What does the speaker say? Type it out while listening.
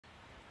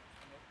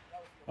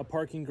A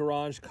parking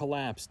garage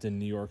collapsed in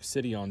New York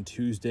City on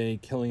Tuesday,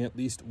 killing at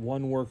least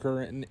one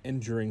worker and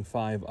injuring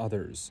 5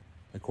 others.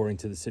 According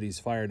to the city's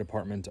fire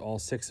department, all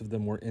 6 of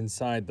them were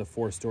inside the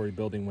 4-story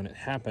building when it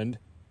happened.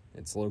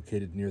 It's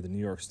located near the New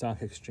York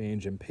Stock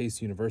Exchange and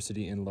Pace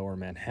University in Lower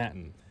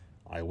Manhattan.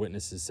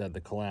 Eyewitnesses said the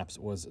collapse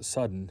was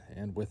sudden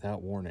and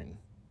without warning.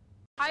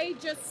 I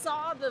just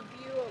saw the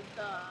view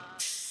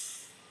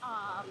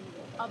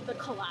of the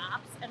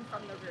collapse, and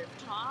from the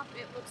rooftop,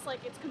 it looks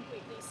like it's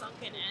completely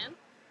sunken in.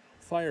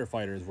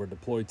 Firefighters were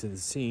deployed to the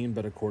scene,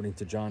 but according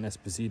to John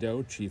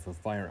Esposito, chief of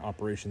fire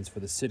operations for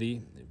the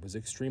city, it was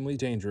extremely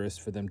dangerous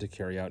for them to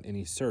carry out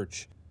any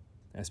search.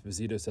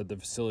 Esposito said the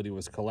facility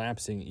was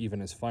collapsing even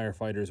as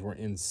firefighters were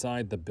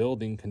inside the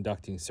building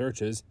conducting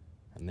searches,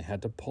 and they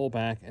had to pull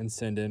back and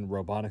send in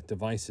robotic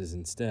devices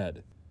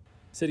instead.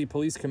 City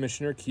Police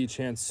Commissioner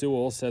Keechant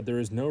Sewell said there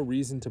is no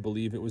reason to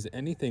believe it was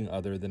anything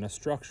other than a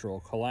structural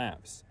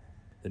collapse.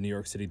 The New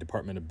York City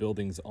Department of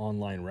Buildings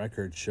online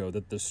records show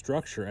that the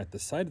structure at the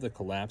site of the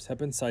collapse had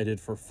been cited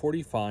for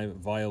 45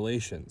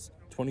 violations,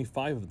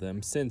 25 of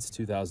them since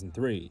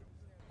 2003.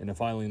 In a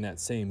filing that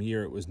same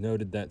year, it was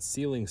noted that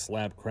ceiling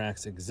slab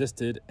cracks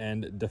existed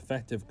and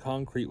defective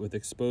concrete with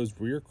exposed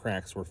rear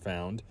cracks were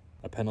found.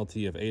 A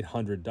penalty of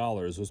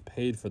 $800 was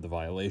paid for the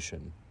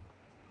violation.